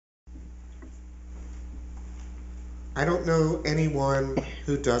I don't know anyone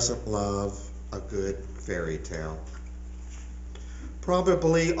who doesn't love a good fairy tale.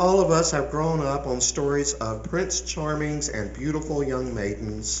 Probably all of us have grown up on stories of Prince Charmings and beautiful young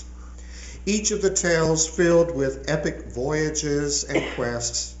maidens, each of the tales filled with epic voyages and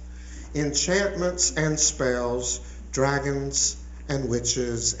quests, enchantments and spells, dragons and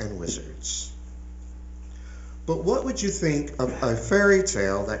witches and wizards. But what would you think of a fairy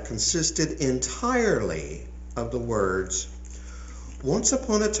tale that consisted entirely of the words, "Once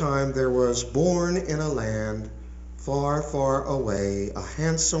upon a time there was born in a land far, far away a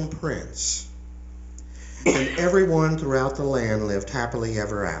handsome prince, and everyone throughout the land lived happily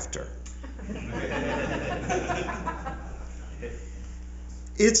ever after"?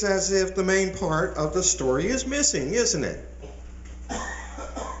 It's as if the main part of the story is missing, isn't it?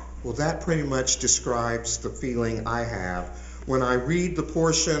 Well, that pretty much describes the feeling I have when I read the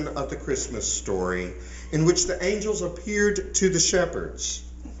portion of the Christmas story in which the angels appeared to the shepherds.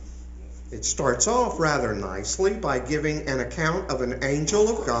 It starts off rather nicely by giving an account of an angel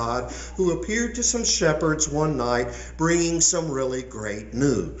of God who appeared to some shepherds one night bringing some really great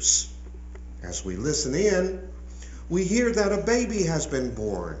news. As we listen in, we hear that a baby has been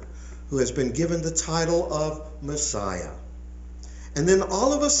born who has been given the title of Messiah. And then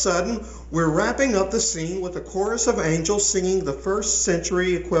all of a sudden, we're wrapping up the scene with a chorus of angels singing the first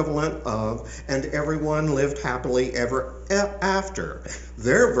century equivalent of "And everyone lived happily ever after."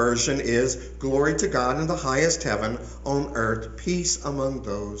 Their version is "Glory to God in the highest heaven, on earth peace among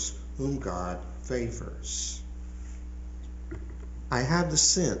those whom God favors." I have the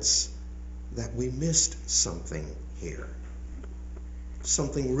sense that we missed something here,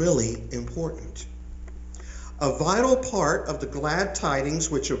 something really important. A vital part of the glad tidings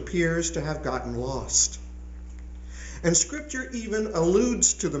which appears to have gotten lost. And Scripture even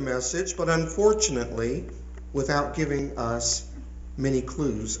alludes to the message, but unfortunately, without giving us many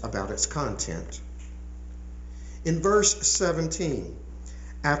clues about its content. In verse 17,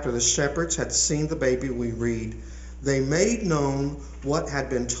 after the shepherds had seen the baby, we read, "They made known what had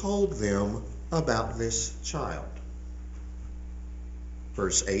been told them about this child."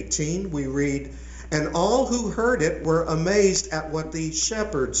 Verse 18, we read, "And all who heard it were amazed at what the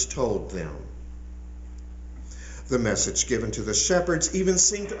shepherds told them." The message given to the shepherds even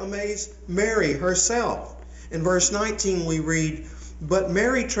seemed to amaze Mary herself. In verse 19 we read, "But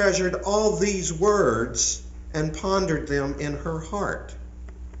Mary treasured all these words and pondered them in her heart."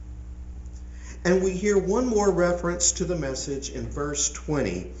 And we hear one more reference to the message in verse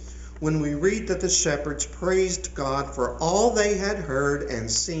 20, when we read that the shepherds praised God for all they had heard and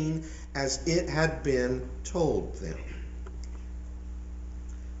seen as it had been told them.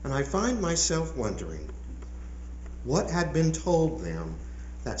 And I find myself wondering, what had been told them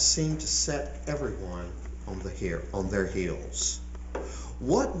that seemed to set everyone on their heels?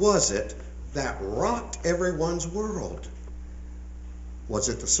 What was it that rocked everyone's world? Was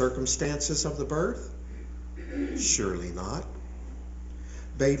it the circumstances of the birth? Surely not.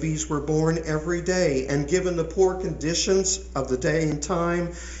 Babies were born every day, and given the poor conditions of the day and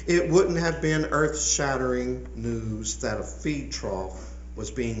time, it wouldn't have been earth-shattering news that a feed trough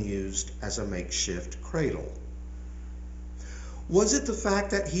was being used as a makeshift cradle. Was it the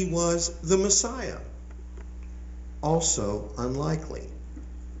fact that he was the Messiah? Also unlikely.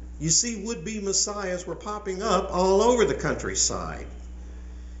 You see, would-be messiahs were popping up all over the countryside.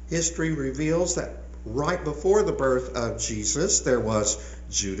 History reveals that right before the birth of Jesus, there was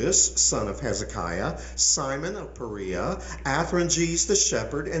Judas, son of Hezekiah, Simon of Perea, Athronges the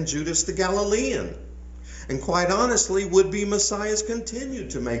shepherd, and Judas the Galilean. And quite honestly, would-be messiahs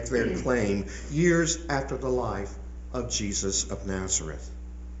continued to make their claim years after the life of Jesus of Nazareth.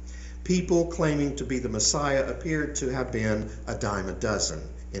 People claiming to be the Messiah appeared to have been a dime a dozen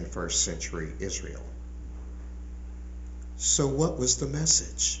in first century Israel. So what was the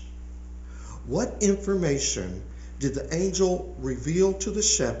message? What information did the angel reveal to the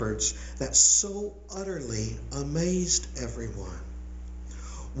shepherds that so utterly amazed everyone?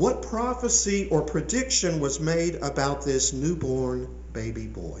 What prophecy or prediction was made about this newborn baby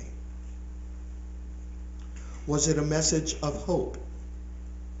boy? Was it a message of hope?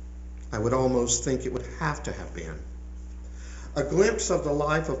 I would almost think it would have to have been. A glimpse of the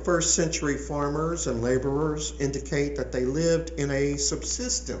life of first century farmers and laborers indicate that they lived in a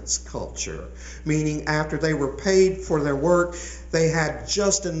subsistence culture, meaning after they were paid for their work, they had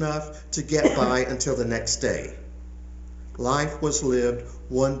just enough to get by until the next day. Life was lived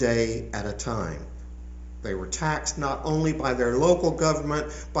one day at a time. They were taxed not only by their local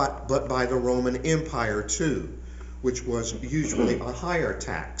government, but by the Roman Empire too, which was usually a higher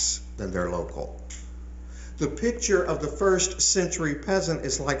tax than their local. The picture of the first century peasant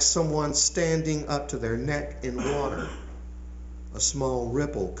is like someone standing up to their neck in water. A small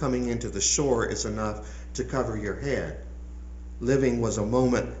ripple coming into the shore is enough to cover your head. Living was a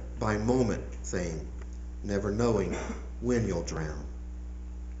moment-by-moment thing, never knowing when you'll drown.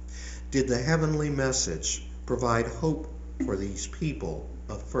 Did the heavenly message provide hope for these people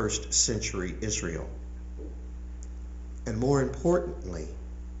of first century Israel? And more importantly,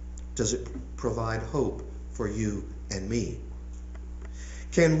 does it provide hope for you and me?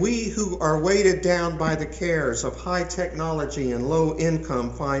 Can we who are weighted down by the cares of high technology and low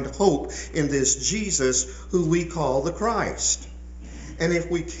income find hope in this Jesus who we call the Christ? And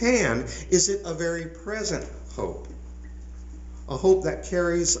if we can, is it a very present hope? A hope that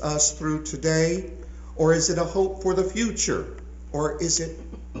carries us through today? Or is it a hope for the future? Or is it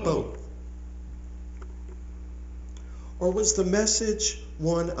both? Or was the message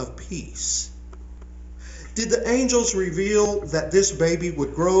one of peace? Did the angels reveal that this baby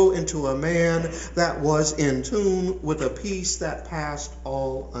would grow into a man that was in tune with a peace that passed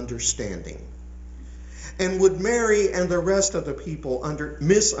all understanding? And would Mary and the rest of the people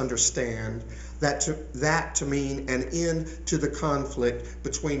misunderstand that to mean an end to the conflict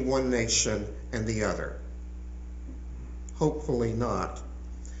between one nation and the other? Hopefully not.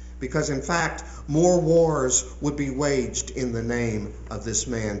 Because in fact, more wars would be waged in the name of this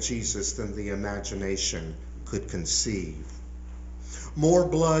man Jesus than the imagination could conceive. More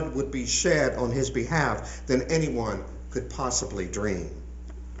blood would be shed on his behalf than anyone could possibly dream.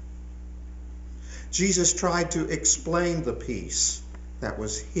 Jesus tried to explain the peace that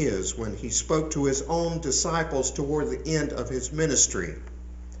was his when he spoke to his own disciples toward the end of his ministry.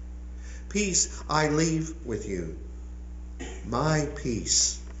 Peace I leave with you. My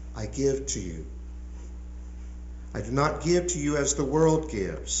peace I give to you. I do not give to you as the world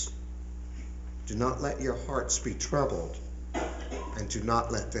gives. Do not let your hearts be troubled, and do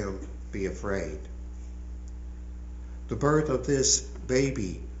not let them be afraid. The birth of this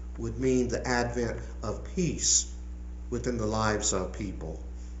baby would mean the advent of peace within the lives of people,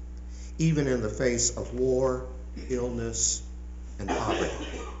 even in the face of war, illness, and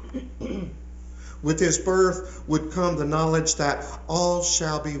poverty. With his birth would come the knowledge that all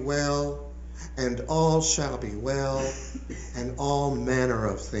shall be well, and all shall be well, and all manner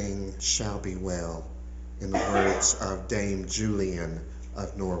of things shall be well, in the words of Dame Julian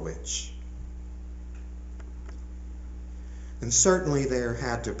of Norwich. And certainly there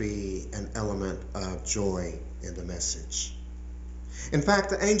had to be an element of joy in the message. In fact,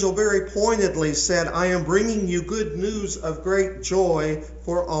 the angel very pointedly said, I am bringing you good news of great joy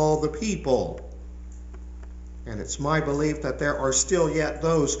for all the people. And it's my belief that there are still yet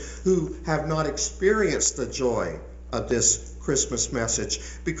those who have not experienced the joy of this Christmas message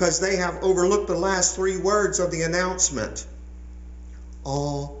because they have overlooked the last three words of the announcement.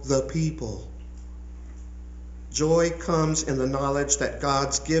 All the people. Joy comes in the knowledge that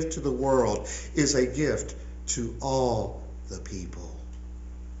God's gift to the world is a gift to all the people.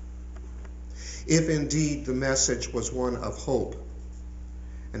 If indeed the message was one of hope,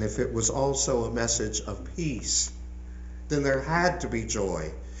 and if it was also a message of peace, then there had to be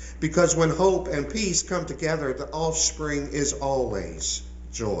joy. Because when hope and peace come together, the offspring is always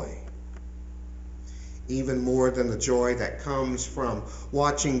joy. Even more than the joy that comes from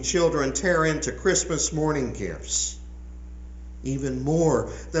watching children tear into Christmas morning gifts. Even more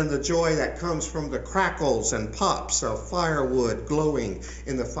than the joy that comes from the crackles and pops of firewood glowing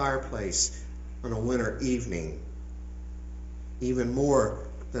in the fireplace on a winter evening. Even more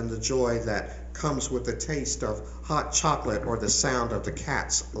than the joy that comes with the taste of hot chocolate or the sound of the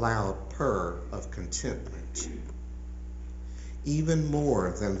cat's loud purr of contentment. Even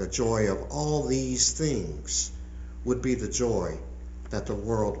more than the joy of all these things would be the joy that the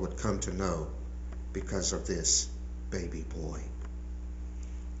world would come to know because of this baby boy.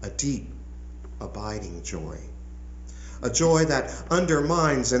 A deep, abiding joy. A joy that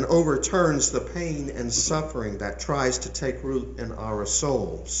undermines and overturns the pain and suffering that tries to take root in our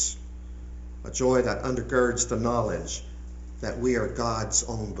souls. A joy that undergirds the knowledge that we are God's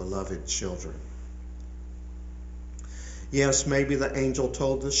own beloved children. Yes, maybe the angel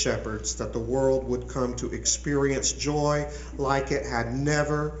told the shepherds that the world would come to experience joy like it had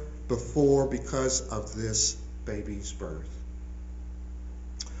never before because of this baby's birth.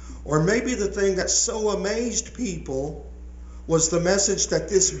 Or maybe the thing that so amazed people was the message that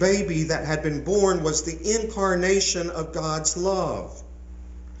this baby that had been born was the incarnation of God's love.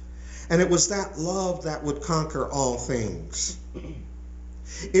 And it was that love that would conquer all things.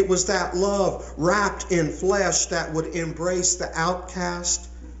 It was that love wrapped in flesh that would embrace the outcast,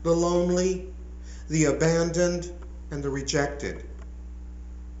 the lonely, the abandoned, and the rejected.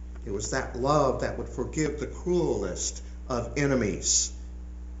 It was that love that would forgive the cruelest of enemies.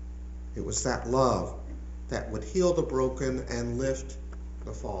 It was that love that would heal the broken and lift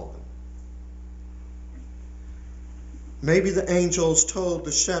the fallen. Maybe the angels told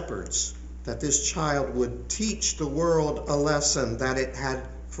the shepherds that this child would teach the world a lesson that it had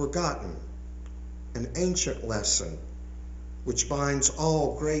forgotten, an ancient lesson which binds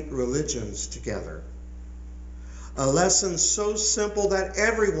all great religions together. A lesson so simple that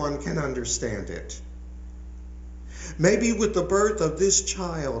everyone can understand it. Maybe with the birth of this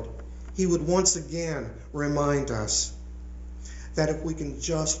child, he would once again remind us that if we can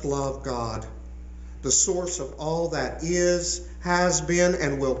just love God, the source of all that is, has been,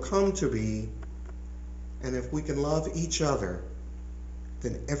 and will come to be, and if we can love each other,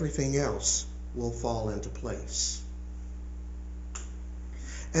 then everything else will fall into place.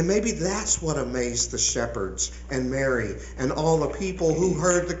 And maybe that's what amazed the shepherds and Mary and all the people who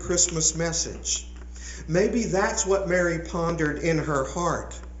heard the Christmas message. Maybe that's what Mary pondered in her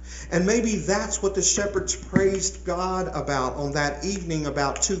heart. And maybe that's what the shepherds praised God about on that evening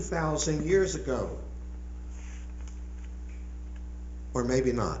about 2,000 years ago. Or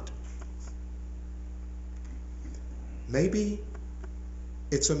maybe not. Maybe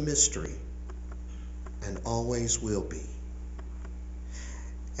it's a mystery and always will be.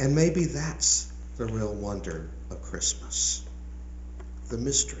 And maybe that's the real wonder of Christmas. The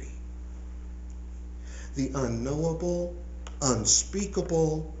mystery. The unknowable,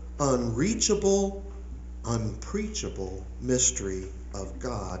 unspeakable, unreachable, unpreachable mystery of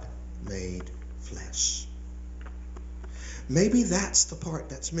God made flesh. Maybe that's the part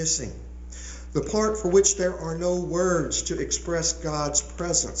that's missing. The part for which there are no words to express God's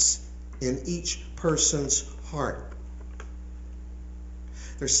presence in each person's heart.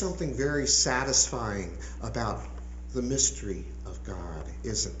 There's something very satisfying about the mystery of God,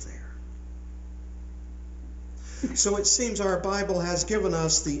 isn't there? So it seems our Bible has given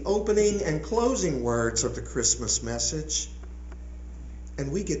us the opening and closing words of the Christmas message,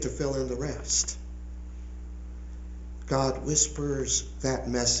 and we get to fill in the rest. God whispers that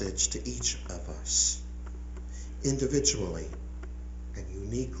message to each of us, individually and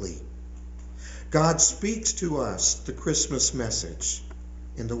uniquely. God speaks to us the Christmas message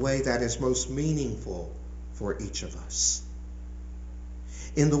in the way that is most meaningful for each of us,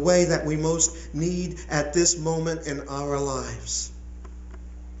 in the way that we most need at this moment in our lives.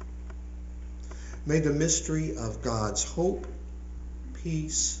 May the mystery of God's hope,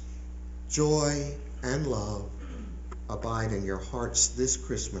 peace, joy, and love abide in your hearts this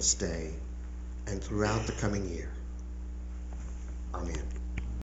Christmas day and throughout the coming year. Amen.